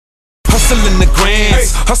Hustle in the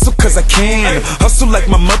grands, hustle cause I can. Hustle like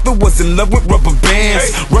my mother was in love with rubber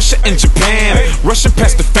bands. Russia and Japan, rushing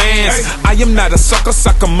past the fans. I am not a sucker,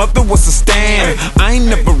 soccer mother was a stand. I ain't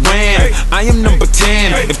never ran, I am number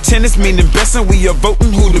 10. If tennis meaning best and we are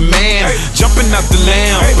voting who the man. Jumping out the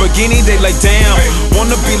Lamborghini, they like damn.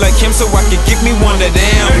 Wanna be like him so I can get me one of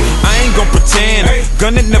them. I ain't gon' pretend,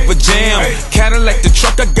 gun it never jam. Cadillac the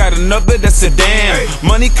truck, I got another that's a damn.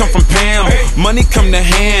 Money come from Pam, money come to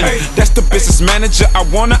hand. That's the business manager I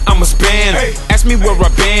wanna, I'ma spend. Ask me where I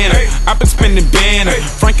been, I've been spending band.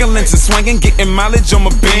 Franklin's and swinging, getting mileage on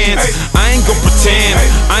my bands. I ain't gon' pretend,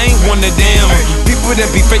 I ain't one of them. People that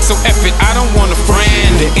be fake so F it, I don't want a friend.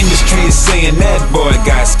 The industry is saying that boy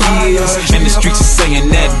got skills, and the streets is saying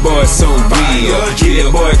that boy so real. Yeah,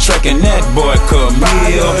 boy tracking that boy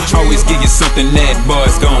Camille. Always give you something that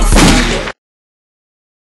boy's gon' feel.